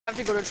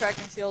have to go to track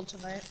and field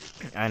tonight.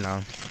 I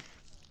know.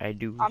 I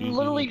do. I'm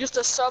literally just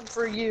a sub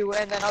for you,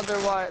 and then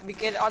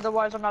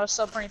otherwise I'm not a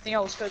sub for anything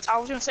else. Cause I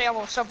was gonna say I'm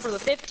a sub for the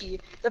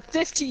 50. The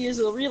 50 is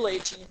a relay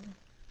team.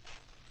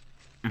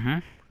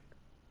 Mhm.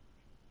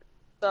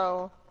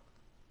 So,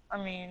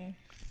 I mean,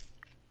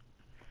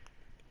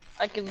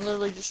 I can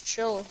literally just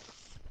chill.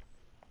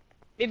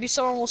 Maybe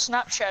someone will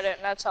Snapchat it,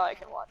 and that's how I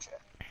can watch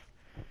it.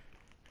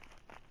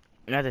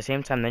 And at the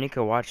same time, then you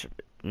could watch.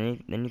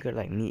 Then you could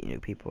like meet new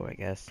people, I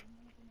guess.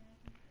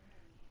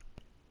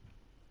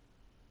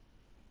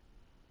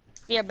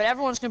 Yeah, but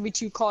everyone's gonna be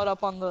too caught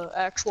up on the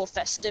actual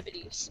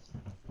festivities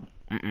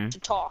to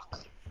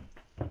talk.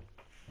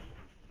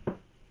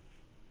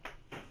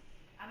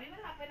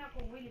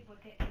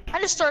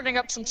 I'm just starting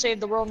up some Save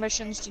the World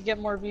missions to get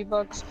more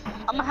V-Bucks.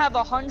 I'm gonna have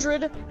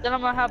 100, then I'm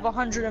gonna have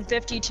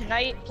 150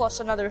 tonight, plus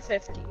another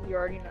 50. You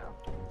already know.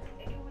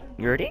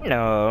 You already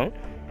know.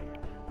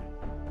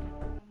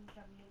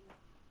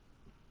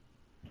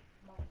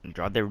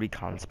 Draw the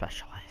recon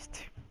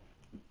specialist.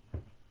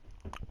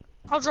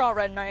 I'll draw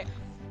Red Knight.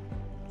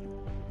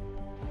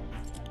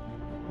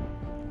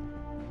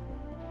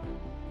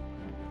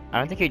 I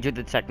don't think you did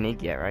the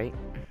technique yet, right?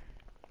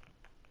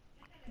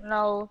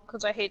 No,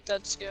 because I hate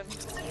that skin.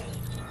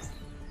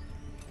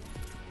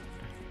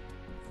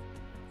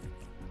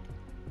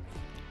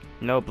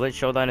 No, Blitz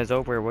Showdown is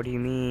over. What do you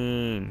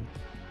mean?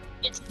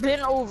 It's been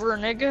over,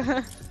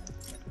 nigga.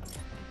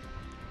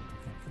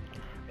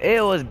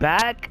 It was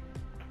back.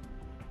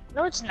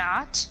 No, it's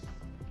not.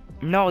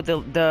 No,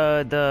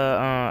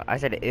 I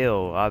said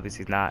ill.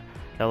 Obviously not.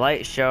 The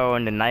light show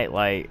and the night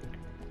light.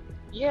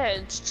 Yeah,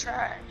 it's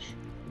trash.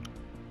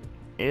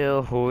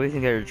 Ew, who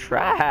think they're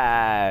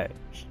trash?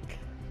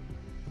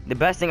 The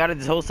best thing out of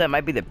this whole set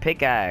might be the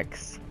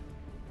pickaxe.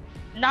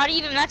 Not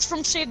even, that's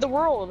from Save the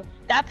World.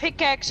 That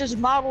pickaxe is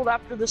modeled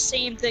after the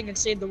same thing in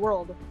Save the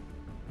World.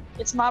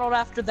 It's modeled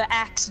after the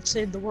axe in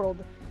Save the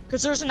World.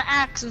 Because there's an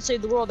axe in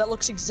Save the World that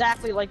looks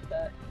exactly like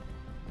that.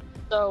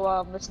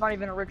 So, it's not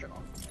even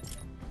original.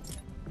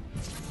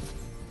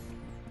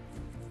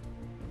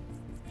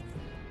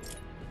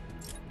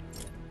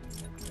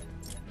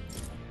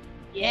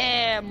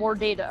 Yeah, more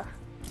data.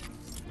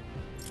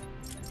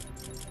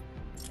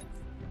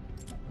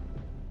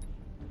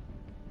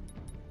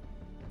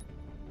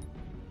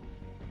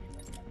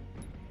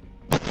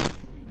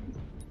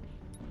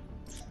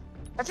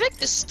 I think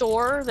the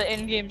store, the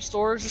in-game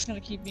store, is just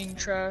gonna keep being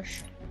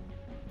trash.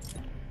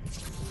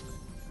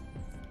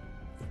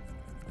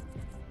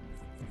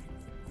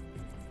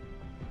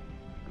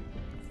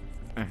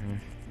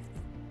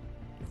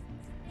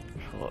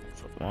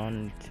 So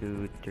 1,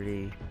 2,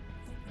 3.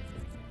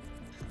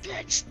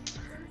 Bitch.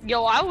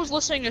 Yo, I was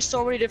listening to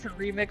so many different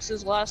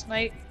remixes last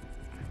night.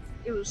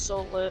 It was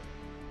so lit.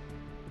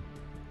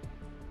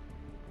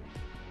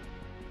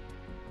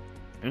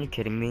 Are you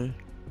kidding me?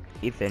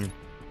 Ethan.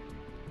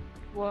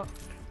 What?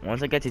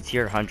 Once I get to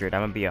tier 100,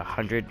 I'm gonna be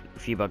 100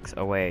 V-Bucks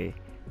away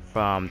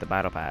from the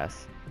battle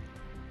pass.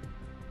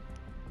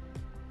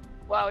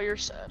 Wow, you're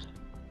sad.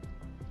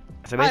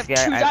 So basically,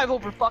 I have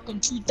over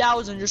fucking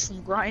 2,000 just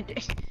from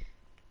grinding.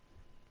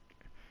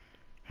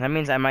 That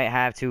means I might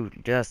have to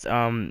just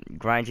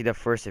grind you the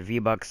first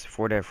V-Bucks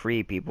for the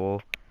free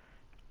people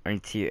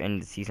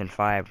in season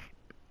 5.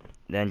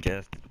 Then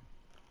just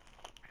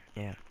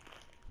yeah.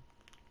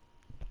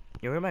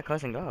 Yo, where'd my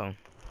cousin go?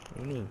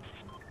 What do you mean?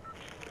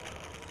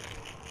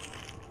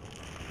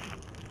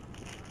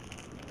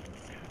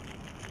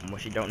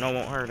 What she don't know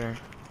won't hurt her.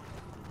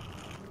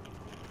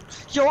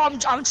 Yo,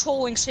 I'm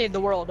trolling Save the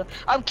World.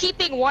 I'm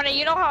keeping one.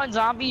 You know how in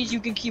zombies you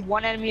can keep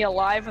one enemy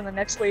alive and the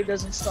next wave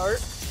doesn't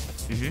start?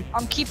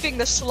 I'm keeping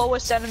the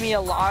slowest enemy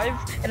alive,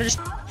 and it just.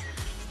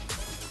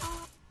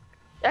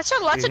 That's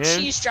a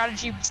cheese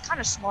strategy, but it's kind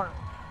of smart.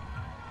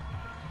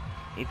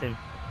 Ethan.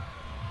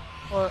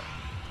 What?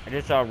 I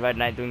just saw Red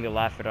Knight doing the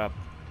laugh it up.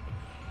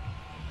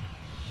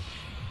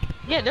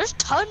 Yeah, there's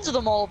tons of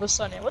them all of a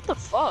sudden. What the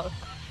fuck?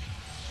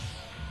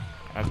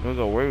 I was gonna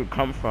go, where you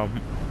come from?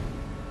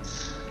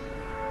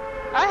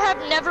 I have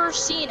never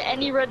seen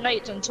any Red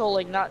Knights until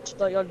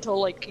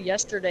like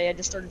yesterday. I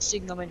just started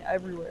seeing them in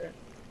everywhere.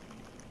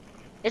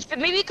 It's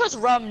been maybe because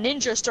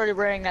Ninja started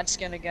wearing that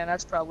skin again.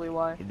 That's probably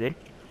why. You did?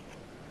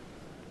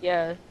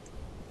 Yeah.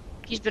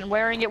 He's been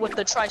wearing it with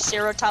the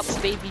Triceratops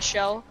baby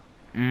shell.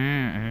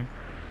 Mm-hmm.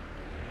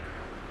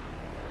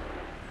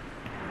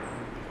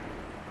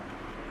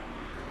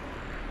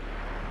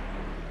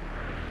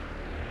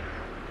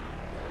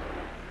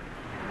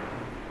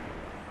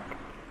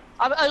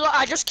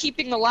 I just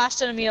keeping the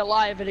last enemy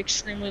alive at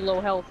extremely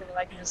low health, and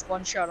I can just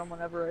one-shot him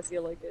whenever I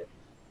feel like it.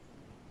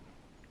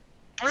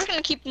 I'm just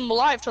gonna keep them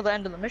alive till the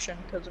end of the mission,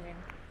 because I mean,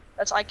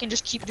 I can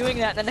just keep doing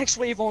that, and the next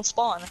wave won't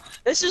spawn.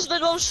 This is the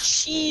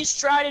most cheese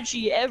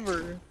strategy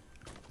ever.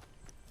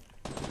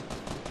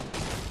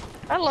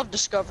 I love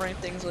discovering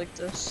things like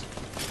this.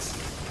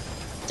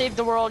 Save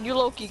the World, you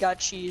Loki got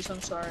cheese.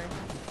 I'm sorry.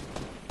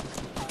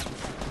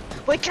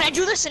 Wait, can I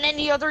do this in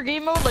any other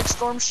game mode, like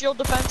Storm Shield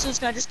defenses?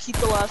 Can I just keep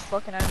the last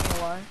fucking enemy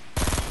alive?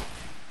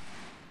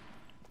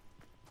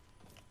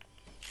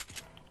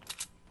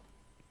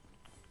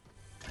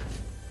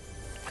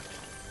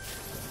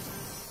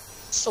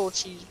 So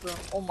cheese, bro.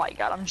 Oh my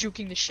god, I'm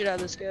juking the shit out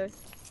of this guy.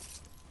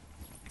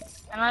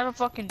 And I have a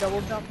fucking double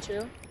jump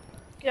too.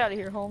 Get out of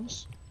here,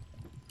 Holmes.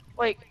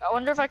 Wait, I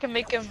wonder if I can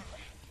make him.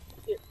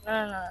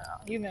 No,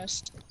 you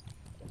missed.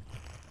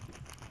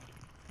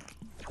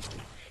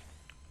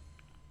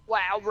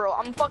 Wow, bro,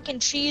 I'm fucking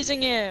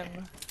cheesing him.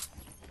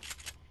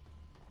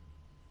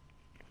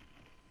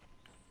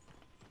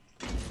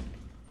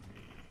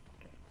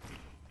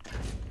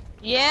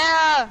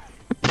 Yeah.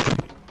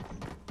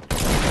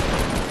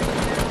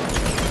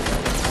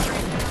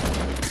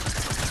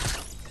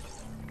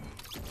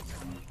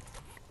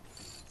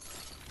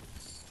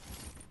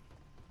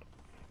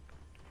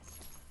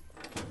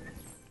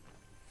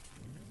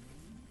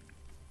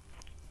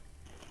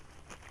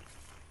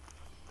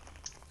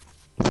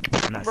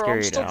 I'm not Bro, I'm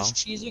scary still now. just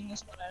cheesing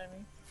this one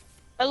enemy.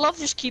 I love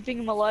just keeping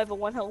him alive at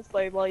 1 health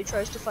bar while he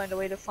tries to find a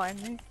way to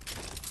find me.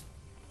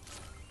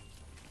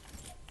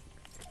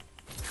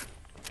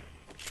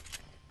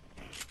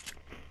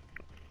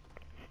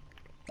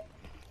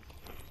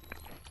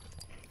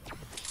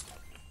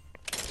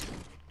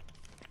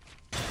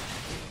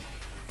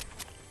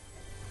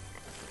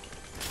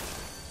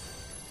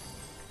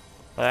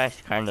 Well,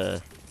 that's kind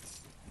of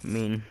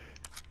mean.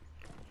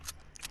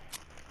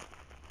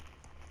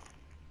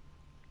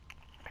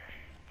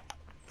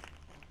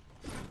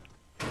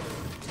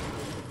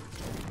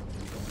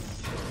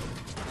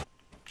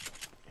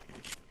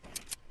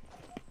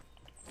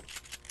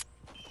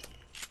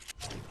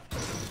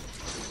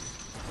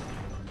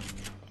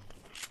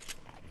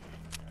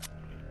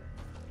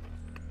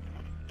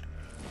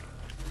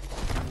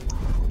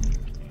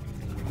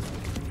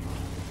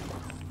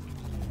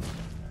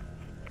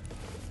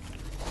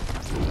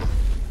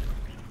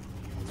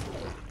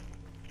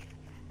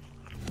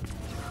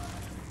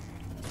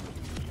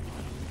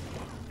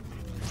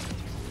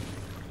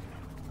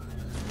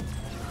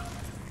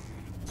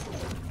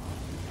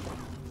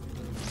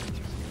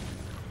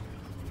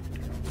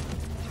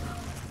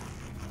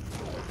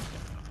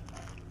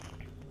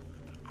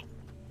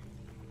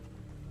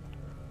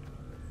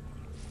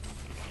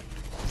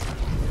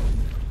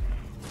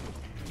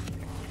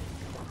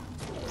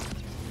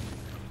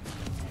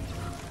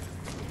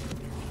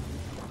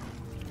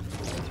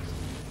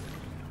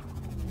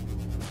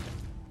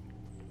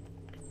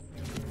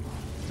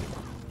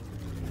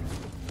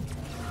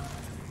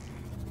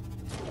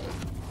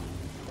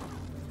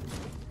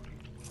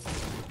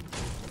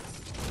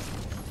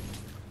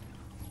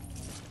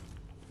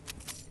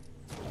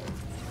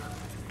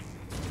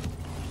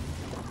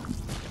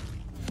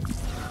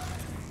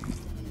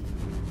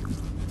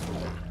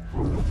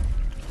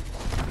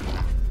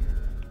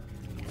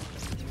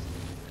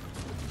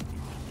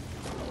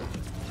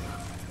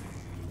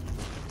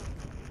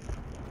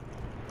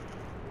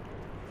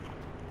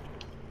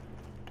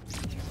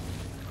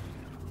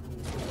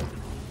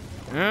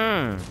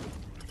 Mmm.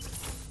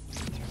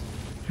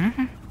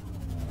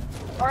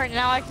 Alright,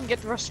 now I can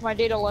get the rest of my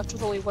data left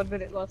with only 1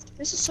 minute left.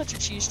 This is such a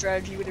cheese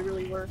strategy, but it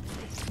really worked.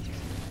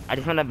 I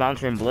just want to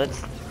bouncer and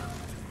blitz.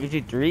 You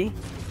do 3?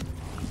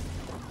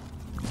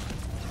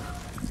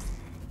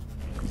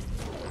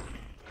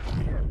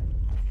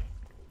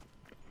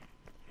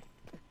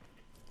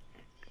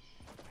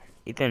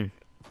 Ethan,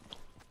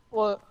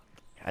 What?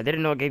 I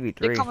didn't know it gave you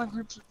They 3. come in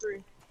groups of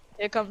 3.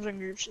 It comes in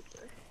groups of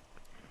 3.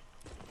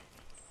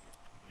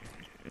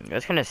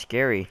 That's kind of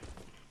scary.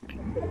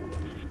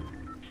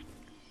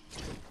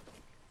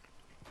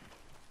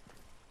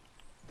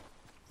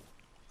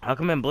 How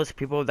come in blitz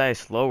people die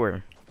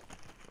slower?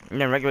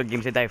 And in regular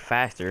games they die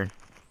faster.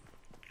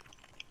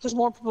 Because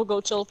more people go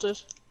tilted.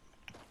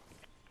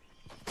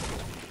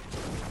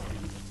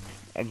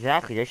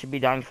 Exactly, they should be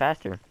dying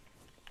faster.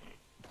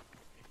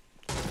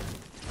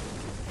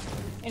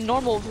 In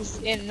normal,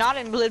 and not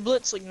in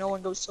blitz, like no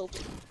one goes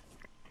tilted.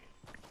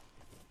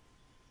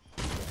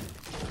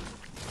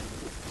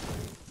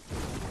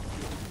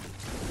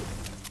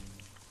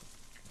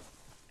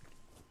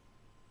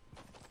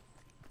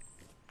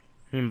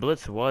 I mean,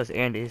 blitz was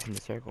and is in the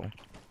circle.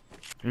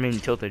 I mean,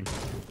 tilted.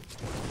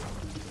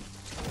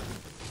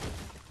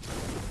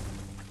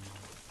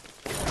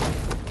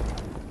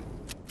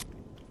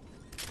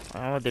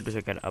 All I did was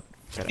get up.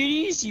 Get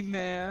easy,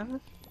 man.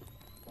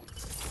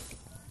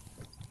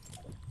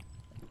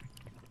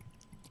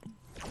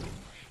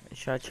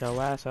 Shut your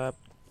ass up.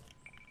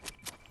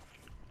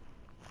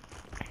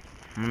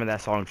 Remember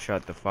that song,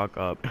 Shut the Fuck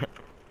Up.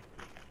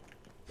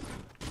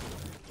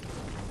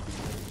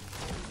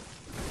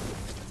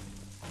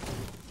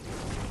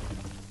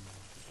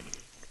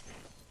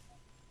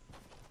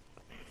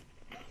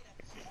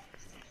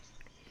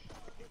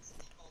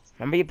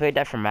 Remember you played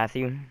that for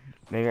Matthew?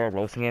 Maybe I was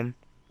roasting him?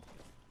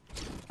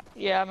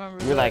 Yeah, I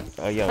remember. You're that. like,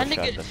 oh yo,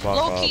 shut the fuck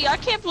Low-key, up. I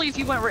can't believe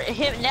he went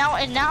him now,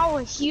 and now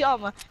he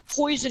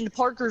poisoned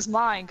Parker's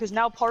mind, because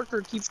now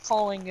Parker keeps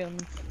calling him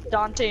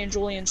Dante and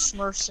Julian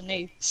Smurfs and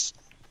apes.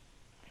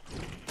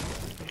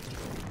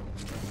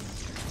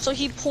 So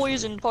he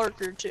poisoned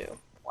Parker too.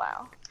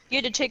 Wow. You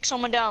had to take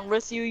someone down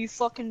with you, you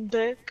fucking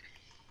dick.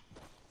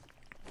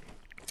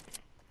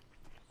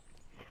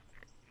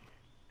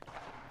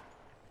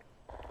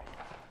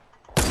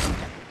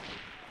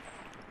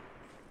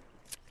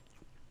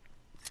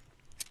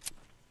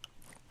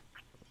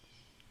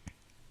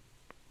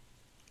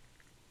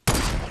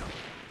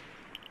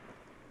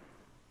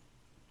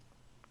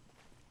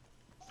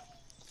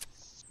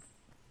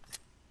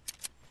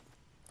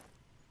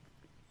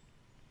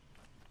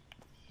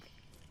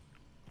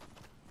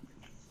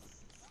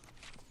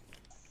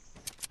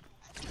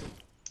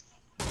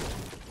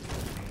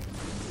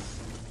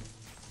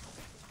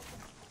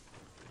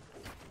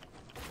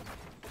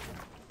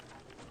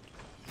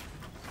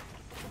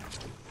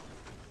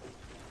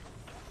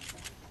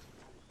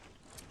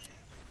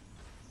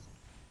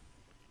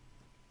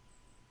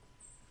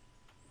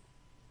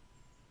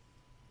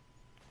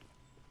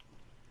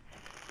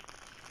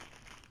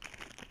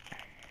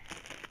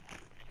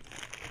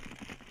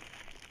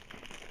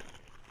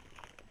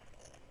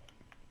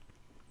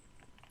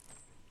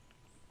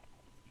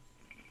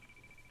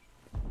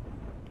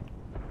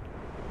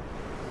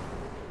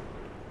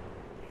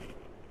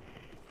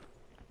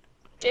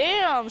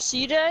 Damn,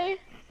 C-Day.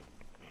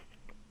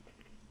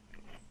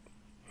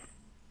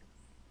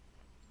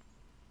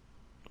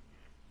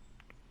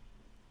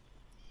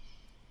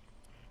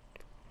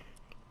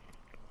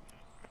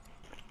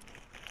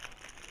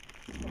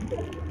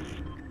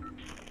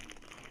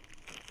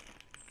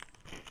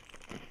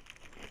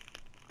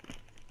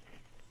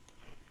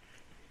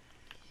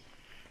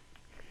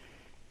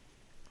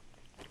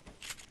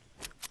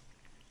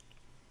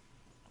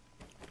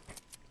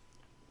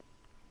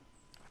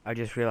 I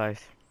just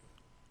realized.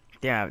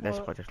 Damn, that's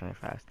What? just really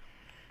fast.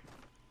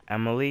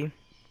 Emily.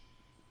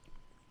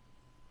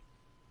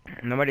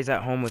 Nobody's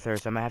at home with her,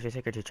 so I'm gonna have to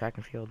take her to track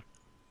and field.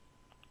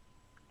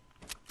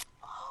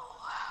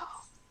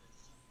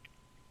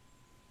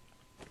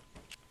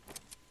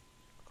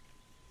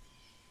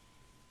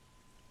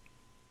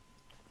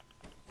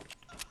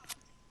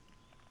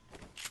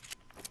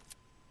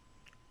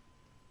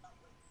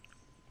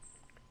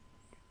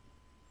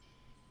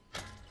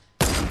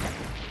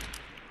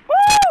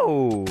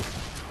 Woo!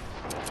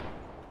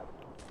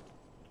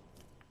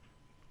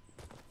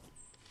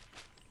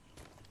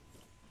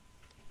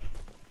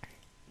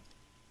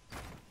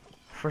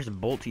 First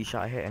bolty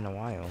shot hit in a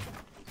while.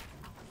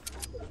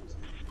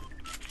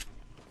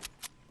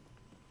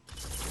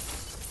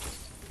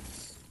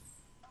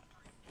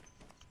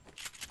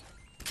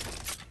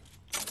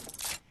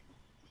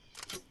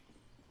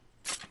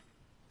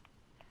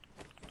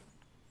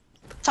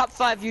 Top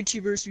 5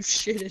 YouTubers who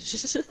shitted.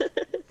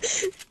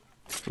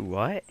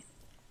 What?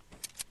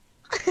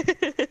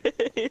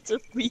 It's a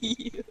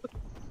meme.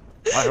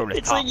 I heard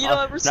It's top. like you don't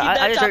ever see No,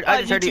 that top 5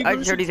 I just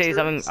YouTubers heard you who say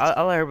something. cursed.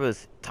 All I heard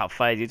was top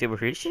 5 YouTuber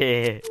for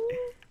shit.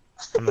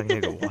 I'm like,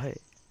 nigga, what? Have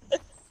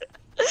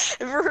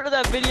you ever heard of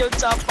that video,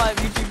 top 5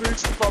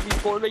 YouTubers who probably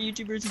Fortnite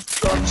YouTubers who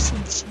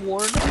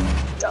sworn?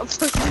 Top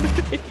 5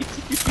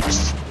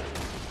 YouTubers.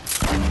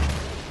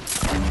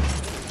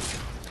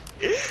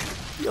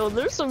 Yo,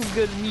 there's some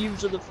good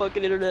memes on the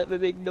fucking internet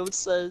that make no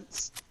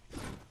sense.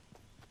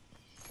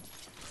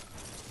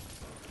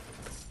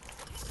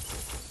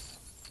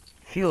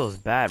 Feels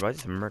bad, bro. I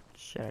just murked the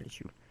shit out of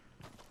you.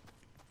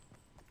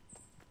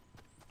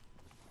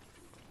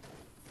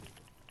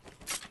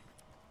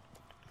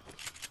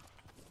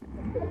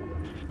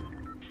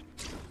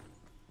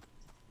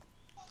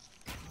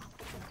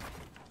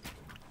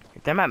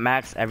 If I'm at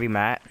max every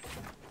mat.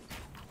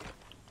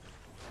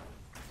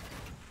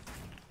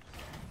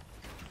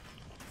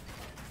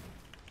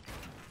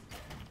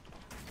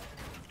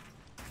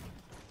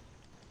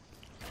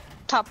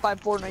 Top 5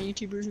 Fortnite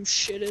YouTubers who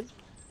shitted.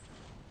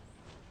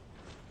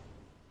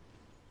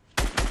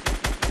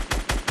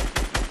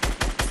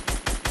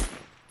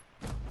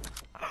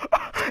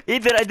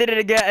 Ethan, I did it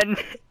again.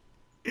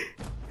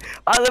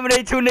 I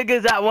eliminated 2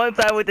 niggas at one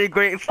time with a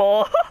great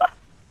fall.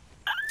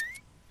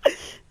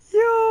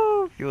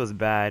 Yo, feels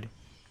bad.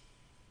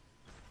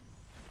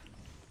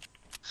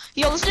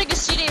 Yo, this nigga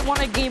C-Day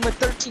won a game with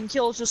 13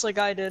 kills just like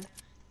I did.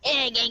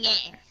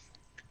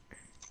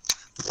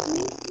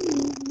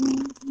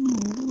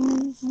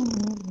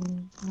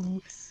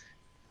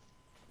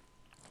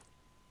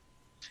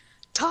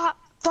 Top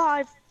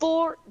 5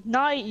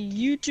 Fortnite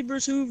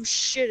YouTubers who've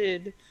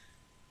shitted.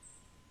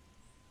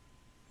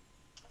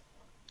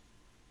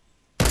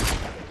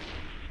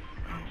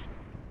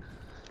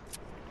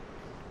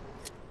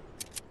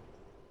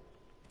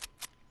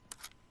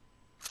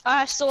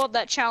 I still have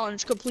that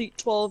challenge, complete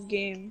 12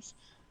 games.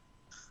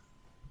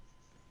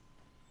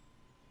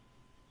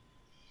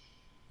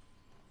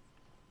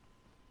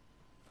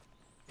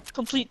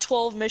 Complete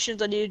 12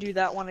 missions, I need to do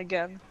that one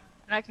again.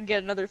 And I can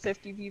get another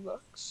 50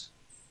 V-Bucks.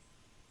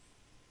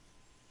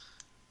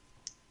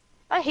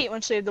 I hate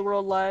when Save the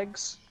World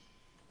lags.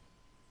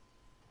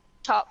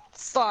 Top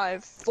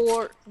 5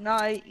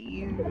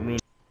 Fortnite I mean,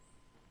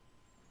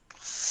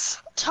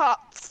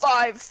 Top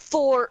 5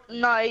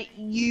 Fortnite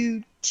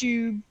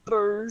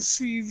YouTubers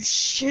who've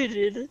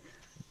shitted.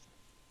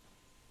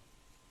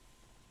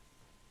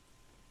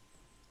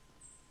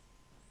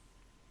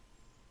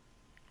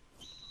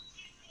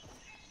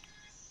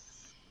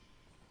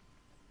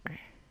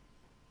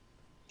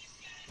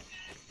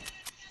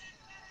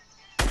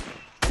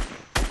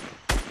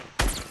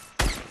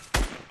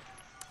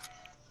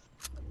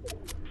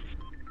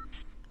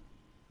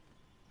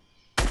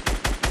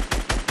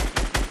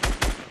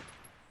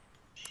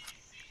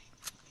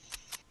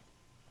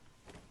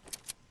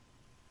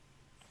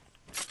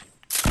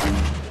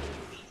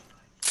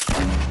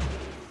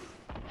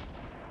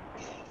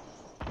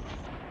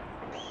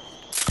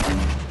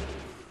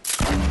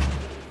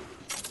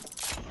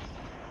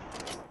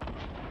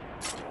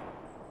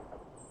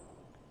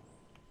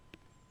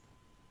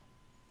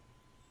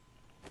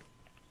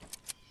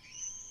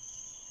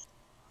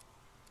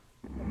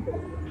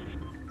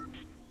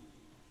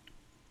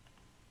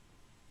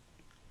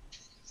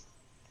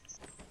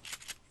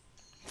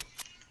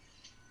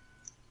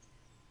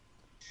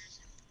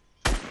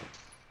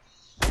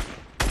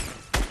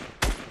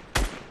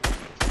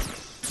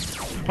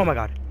 oh my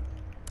god.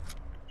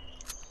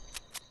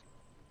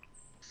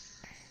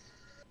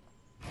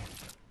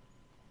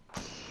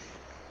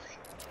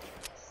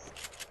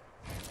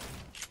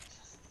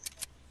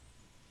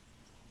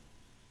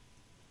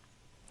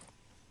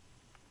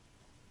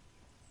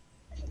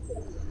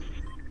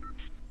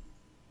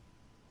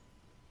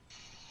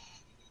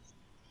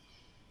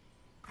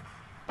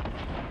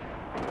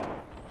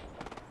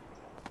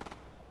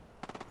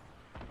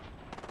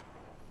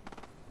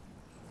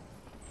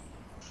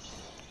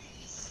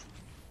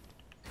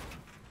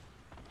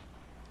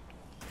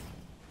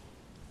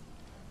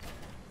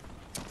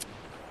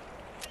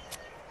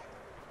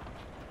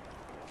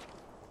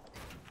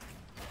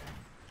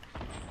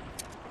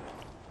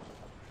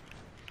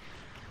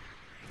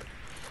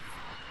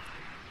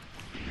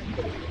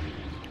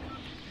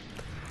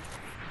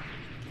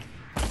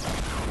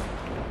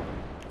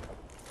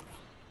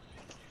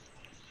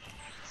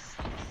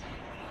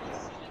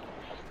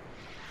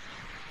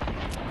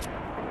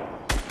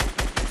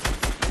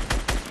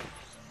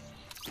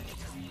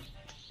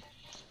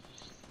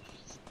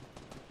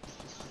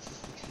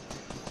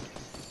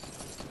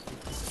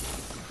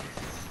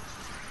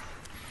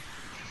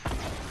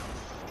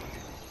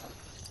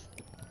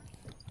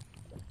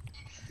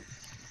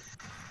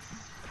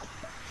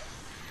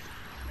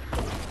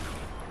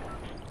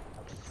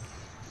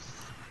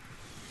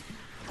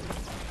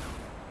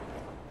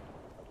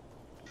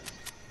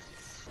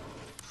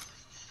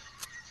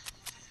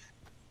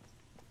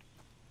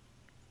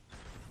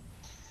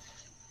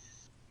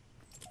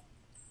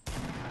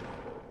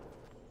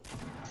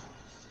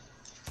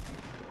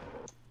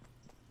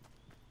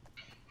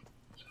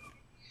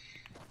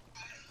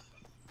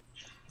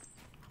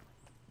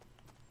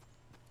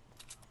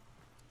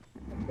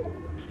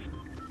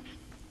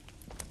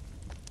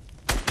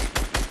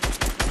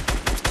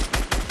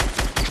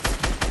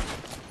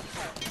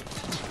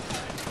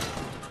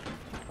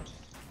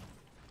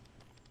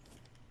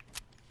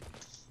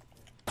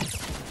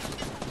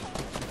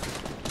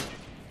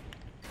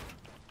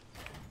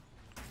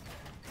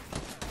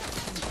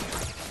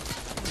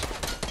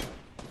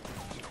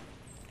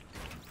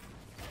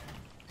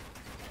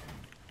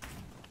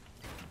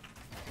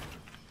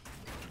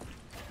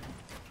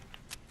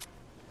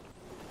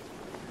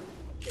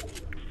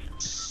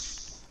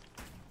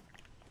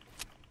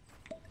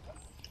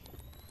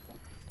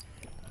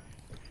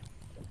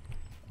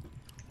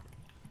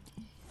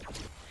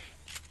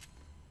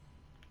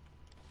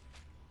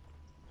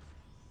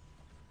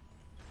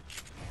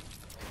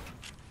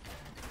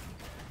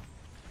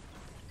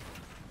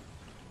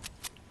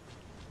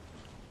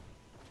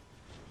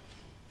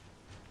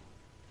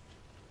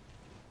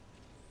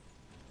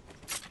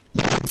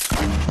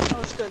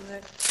 couldn't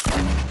it?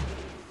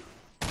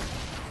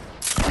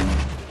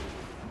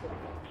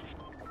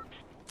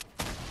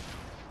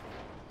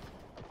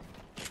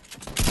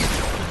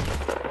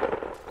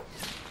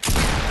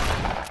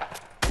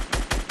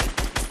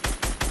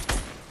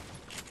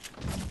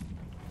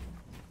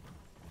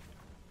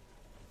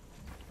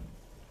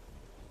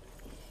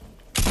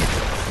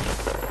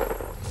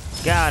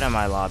 Get out of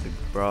my lobby,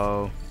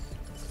 bro.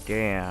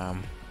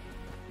 Damn.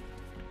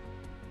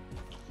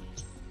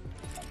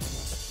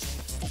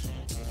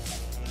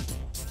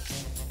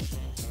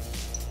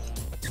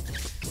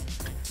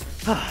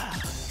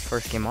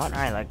 First game on,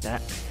 I like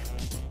that.